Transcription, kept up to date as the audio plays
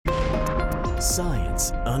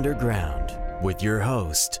Science Underground with your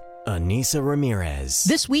host, Anissa Ramirez.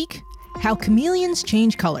 This week, how chameleons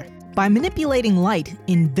change color by manipulating light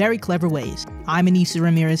in very clever ways. I'm Anissa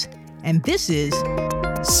Ramirez, and this is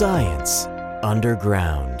Science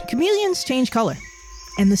Underground. Chameleons change color,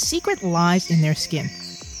 and the secret lies in their skin.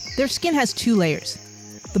 Their skin has two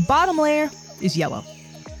layers. The bottom layer is yellow.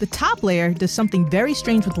 The top layer does something very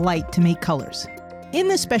strange with light to make colors. In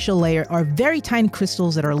this special layer are very tiny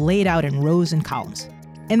crystals that are laid out in rows and columns,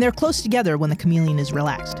 and they're close together when the chameleon is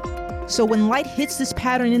relaxed. So when light hits this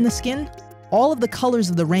pattern in the skin, all of the colors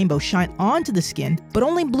of the rainbow shine onto the skin, but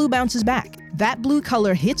only blue bounces back. That blue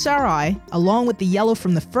color hits our eye, along with the yellow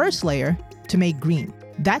from the first layer, to make green.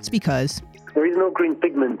 That's because there is no green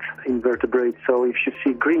pigment in vertebrates, so if you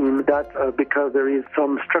see green, that's because there is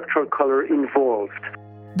some structural color involved.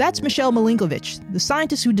 That's Michel Milinkovic, the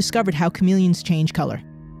scientist who discovered how chameleons change color.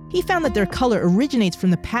 He found that their color originates from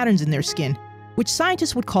the patterns in their skin, which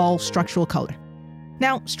scientists would call structural color.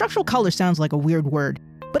 Now, structural color sounds like a weird word,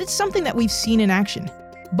 but it's something that we've seen in action.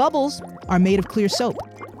 Bubbles are made of clear soap,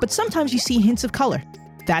 but sometimes you see hints of color.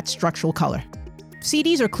 That's structural color.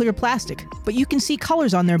 CDs are clear plastic, but you can see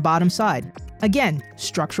colors on their bottom side. Again,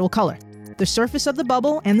 structural color. The surface of the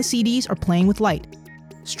bubble and the CDs are playing with light.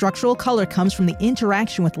 Structural color comes from the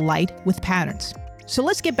interaction with light with patterns. So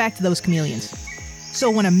let's get back to those chameleons.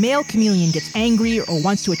 So when a male chameleon gets angry or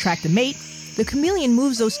wants to attract a mate, the chameleon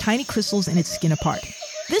moves those tiny crystals in its skin apart.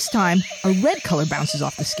 This time, a red color bounces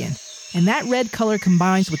off the skin, and that red color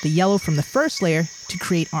combines with the yellow from the first layer to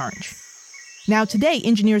create orange. Now today,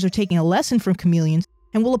 engineers are taking a lesson from chameleons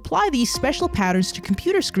and will apply these special patterns to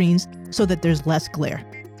computer screens so that there's less glare.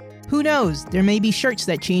 Who knows, there may be shirts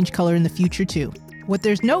that change color in the future too. What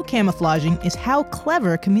there's no camouflaging is how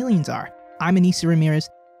clever chameleons are. I'm Anissa Ramirez,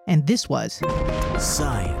 and this was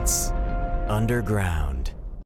Science Underground.